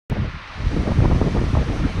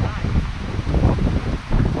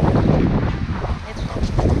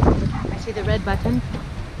the red button?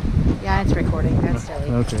 Yeah, it's recording. That's silly.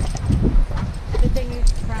 Okay. Good thing you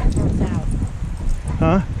crop parts out.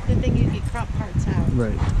 Huh? Good thing you get crop parts out.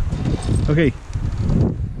 Right. Okay.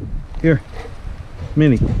 Here.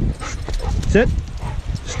 Minnie. Sit.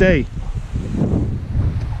 Stay.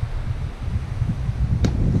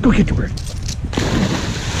 Go get your bird.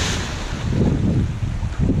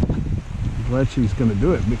 I'm glad she's going to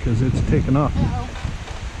do it because it's taken off. Uh-oh.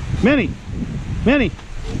 Minnie! Minnie!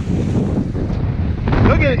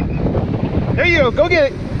 Go get it! There you go! Go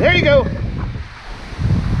get it! There you go!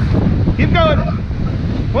 Keep going!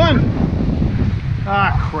 One!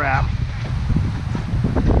 Ah, crap.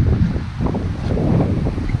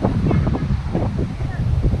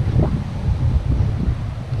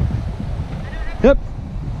 Yep.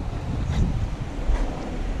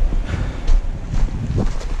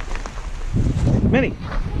 Minnie.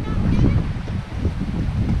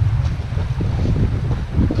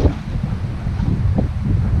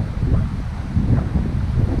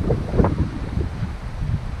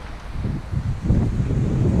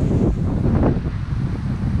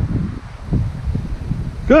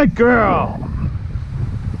 Good girl.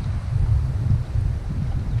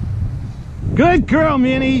 Good girl,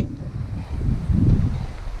 Minnie.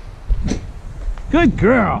 Good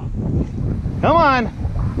girl. Come on.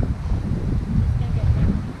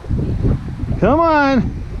 Come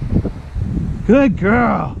on. Good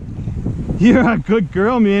girl. You're a good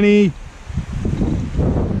girl, Minnie.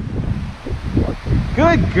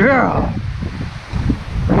 Good girl.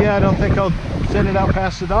 Yeah, I don't think I'll send it out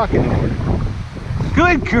past the dock anymore.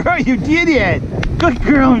 Good girl, you did it. Good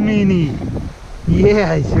girl, Minnie.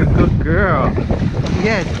 Yes, you're a good girl.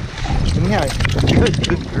 Yes. Yeah,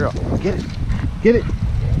 good girl. Get it. Get it.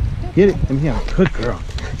 Get it. And yeah, good girl.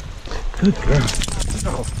 Good girl.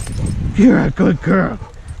 Oh, you're a good girl.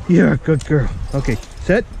 You're a good girl. Okay,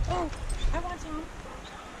 sit. Oh, I want Tom.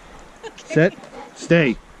 Okay. Sit.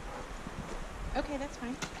 Stay. Okay, that's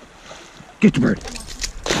fine. Get your bird.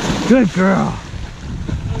 Good girl.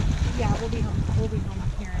 Oh, yeah, we'll be home. We'll be home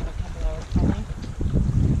here in a couple hours,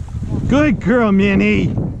 probably. Good girl,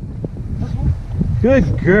 Minnie. Okay. Good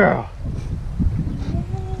girl.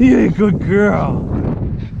 You're a good girl.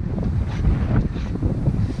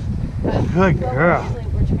 Good girl. Usually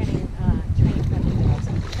we're training puppy dogs.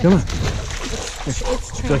 Come on. It's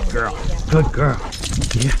training. Good girl. Yeah. Good girl.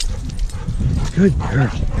 Yeah. Good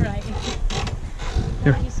girl. Right.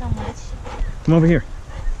 Here. Thank you so much. Come over here.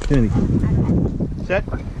 Minnie. Sit.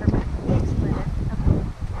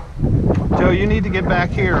 Joe, you need to get back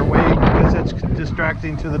here away because it's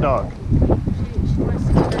distracting to the dog. She wants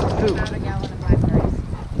to get Who? about a gallon of blackberries.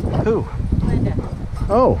 Who? Linda.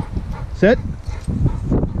 Oh. Sit.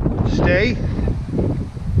 Stay.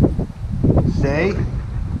 Stay.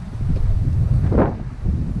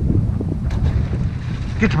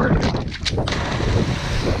 Get your bird.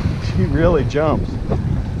 She really jumps.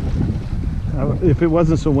 If it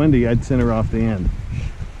wasn't so windy, I'd send her off the end.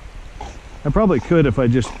 I probably could if I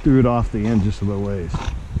just threw it off the end just a little ways.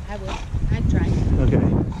 I would. I'd try. Okay.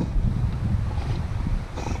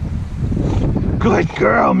 Good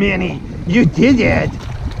girl, Minnie. You did it.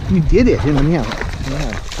 You did it. In the meow.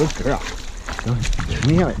 Yeah, good girl.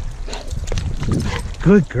 Meow.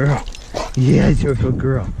 Good girl. Yes, you're a good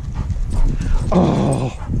girl.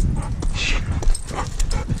 Oh.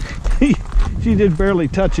 She did barely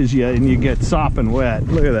touches you and you get sopping wet.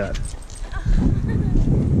 Look at that.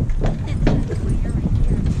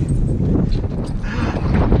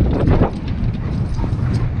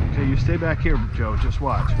 Okay, you stay back here, Joe. Just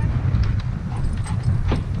watch.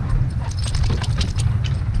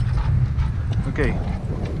 Okay.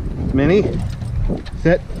 Minnie,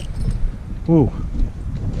 sit. Ooh.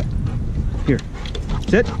 Here.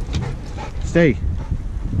 Sit. Stay.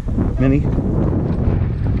 Minnie.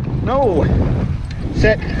 No.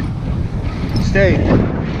 Sit. Stay.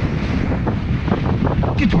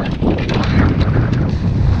 Get to work.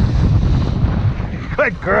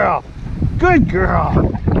 Good girl. Good girl.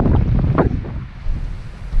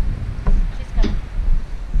 She's coming.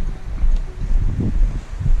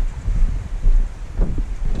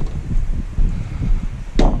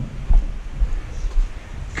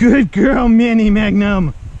 Good girl, Minnie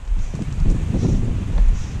Magnum.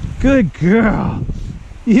 Good girl.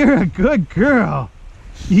 You're a good girl.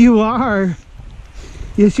 You are.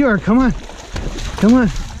 Yes, you are. Come on. Come on.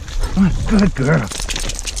 Come on. Good girl.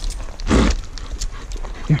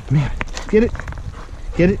 Here, come here. Get it.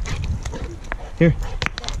 Get it. Here.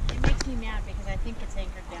 It makes me mad because I think it's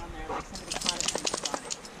anchored down there like somebody caught it and forgot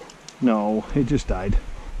it. No, it just died.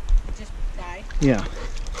 It just died. Yeah.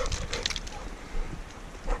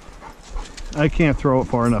 I can't throw it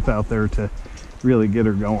far enough out there to really get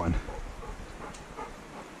her going.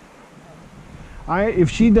 If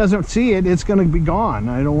she doesn't see it, it's going to be gone.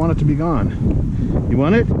 I don't want it to be gone. You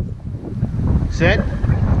want it? Set.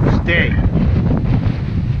 Stay.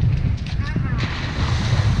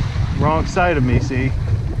 Wrong side of me, see?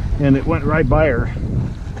 And it went right by her.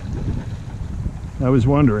 I was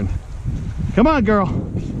wondering. Come on, girl.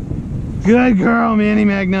 Good girl, Manny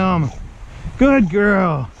Magnum. Good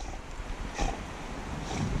girl.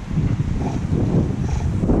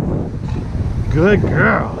 Good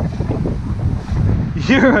girl.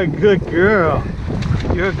 You're a good girl.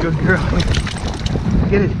 You're a good girl.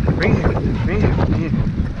 Get it. Bring it. Bring it. Bring it.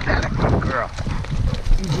 That's a good girl.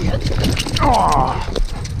 Oh.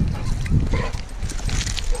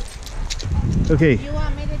 Okay. You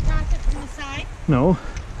want me to toss it from the side? No.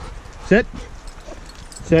 Sit.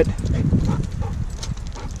 Sit.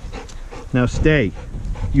 Now stay.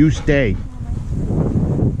 You stay.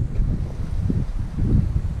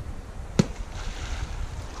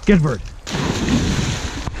 Get a bird.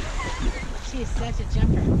 She is such a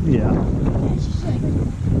jumper. Yeah. Yeah, she should.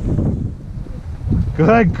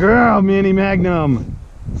 Good girl, Manny Magnum.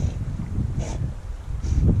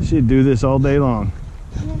 She'd do this all day long.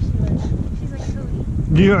 Yeah, she would. She's like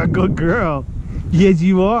Cody. You're a good girl. Yes,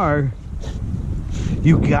 you are.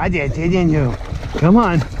 You got it, didn't you? Come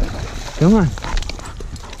on. Come on.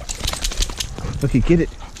 Okay, get it.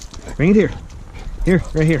 Bring it here. Here,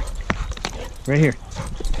 right here. Right here.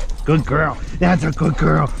 Good girl. That's a good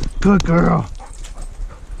girl. Good girl.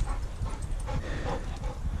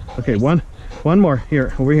 Okay, one more.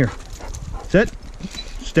 Here, over here. Sit.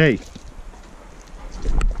 Stay.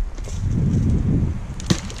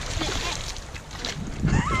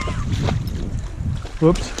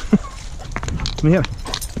 Whoops. Let me have it.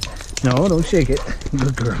 No, don't shake it.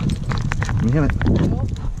 Good girl. Let me have it.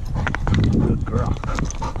 Good girl.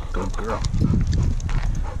 Good girl.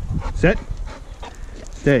 Sit.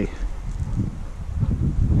 Stay.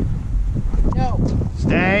 No.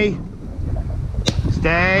 Stay.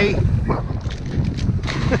 Stay.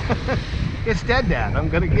 It's dead, Dad. I'm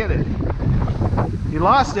gonna get it. You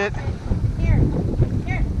lost it. Here.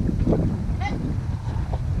 Here.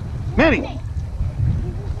 Manny.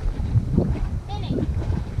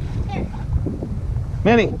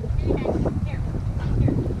 Manny. Here.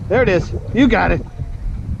 There it is. You got it.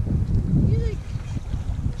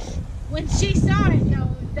 When she saw it,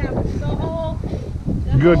 though, that was the whole.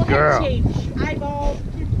 Good whole girl. Change. Eyeballs,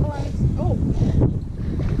 pupils. Oh.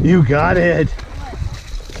 You got it.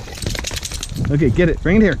 Okay, get it.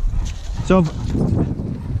 Bring it here. So,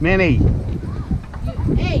 Manny.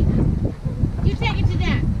 Hey, you take it to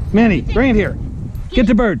that. Manny, bring it here. Get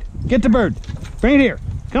the bird. Get the bird. Bring it here.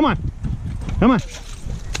 Come on. Come on.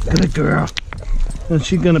 Good girl. And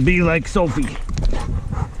she's gonna be like Sophie.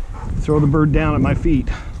 Throw the bird down at my feet.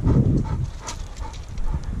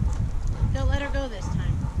 Don't let her go this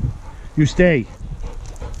time. You stay.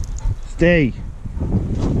 Stay.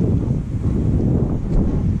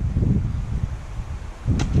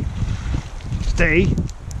 Stay.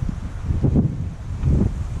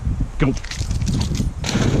 Go.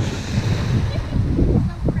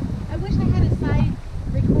 I wish I had a side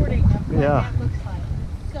recording of what Yeah. that looks like.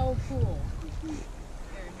 It's so cool.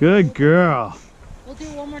 Good girl. We'll do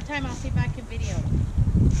it one more time. I'll see if I can video.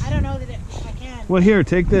 I don't know that I can. Well, here,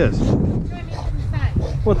 take this. Try me from the side.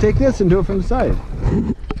 Well, take this and do it from the side.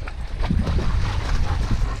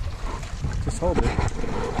 Just hold it.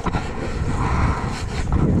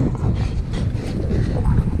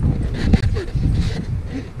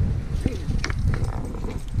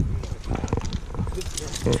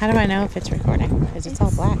 How do I know if it's recording? Because it's all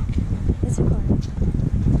black. It's recording.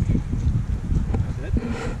 That's it.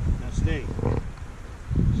 Now stay.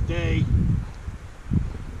 Stay.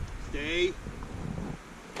 Stay.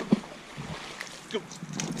 Go.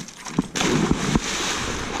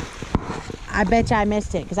 I bet you I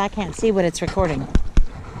missed it because I can't see what it's recording. Why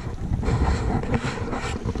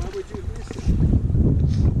would you miss it?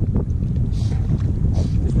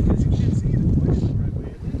 Just because you can't see it, it's pointed the right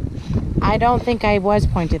way, isn't it? I don't think I was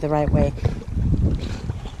pointed the right way.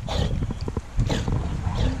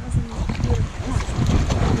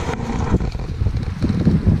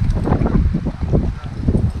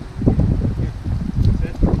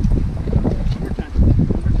 Sit. One more time.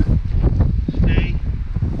 One more time. Stay.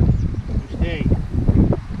 Stay.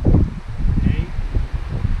 Stay.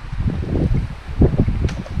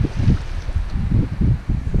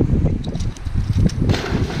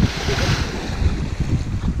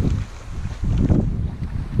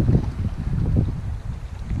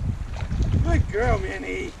 Good girl,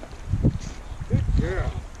 Minnie. Good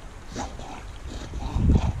girl.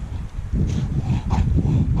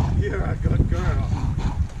 You're a good girl.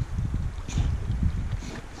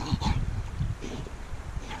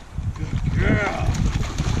 Good girl.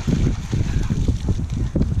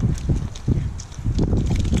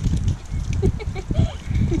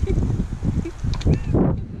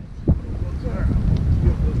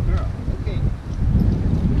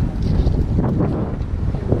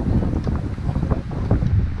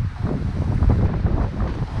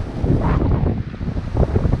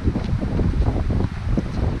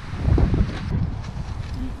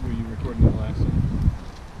 Were you recording the last one?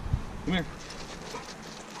 Come here.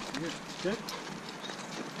 Come here. Sit.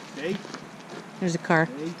 Stay. There's a car.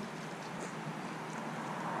 Stay.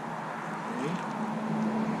 Stay.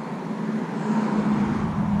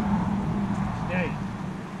 Stay.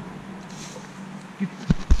 Get.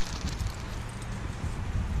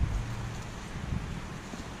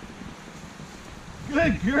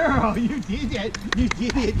 Good girl. You did it. You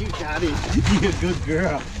did it. You got it. You're a good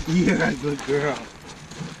girl. You're a good girl.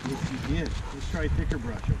 Yes, you did. Let's try thicker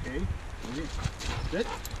brush, okay? Okay. Sit.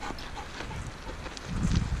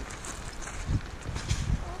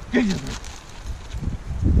 Good girl.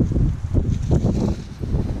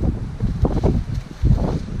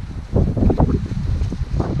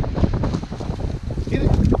 Get it.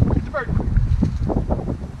 Get the bird.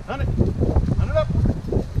 Hunt it. Hunt it up.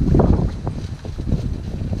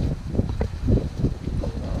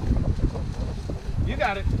 You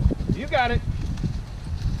got it. You got it.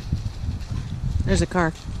 There's a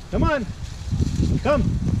car. Come on. Come.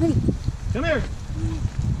 Come here.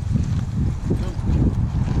 Come.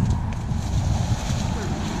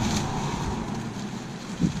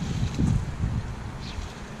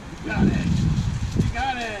 You got it. You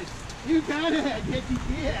got it. You got it. Yes, you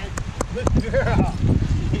did. Good girl.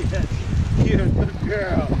 Yes. You're a good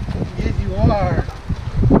girl. Yes, you are.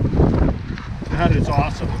 That is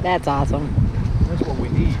awesome. That's awesome. That's what we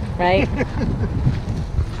need. Right?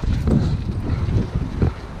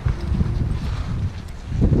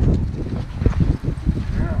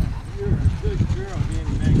 You're a good girl,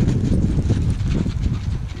 Danny Megan.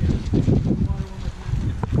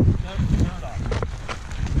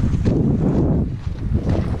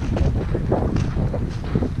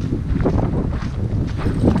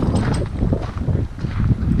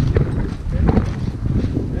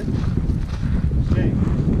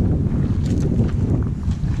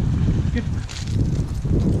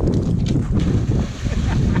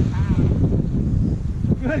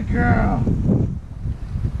 Good girl.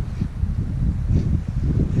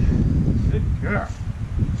 Good girl.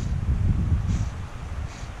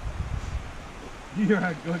 You're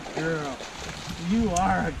a good girl. You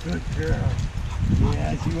are a good girl.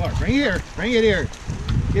 Yes, you are. Bring it here. Bring it here.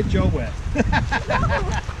 Get Joe wet.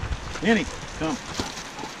 Annie, come.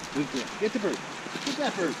 Good girl. Get the bird. Get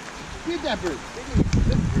that bird. Get that bird.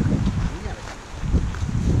 Good girl. You got it.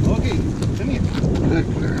 Okay, come here. Good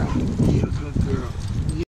girl. You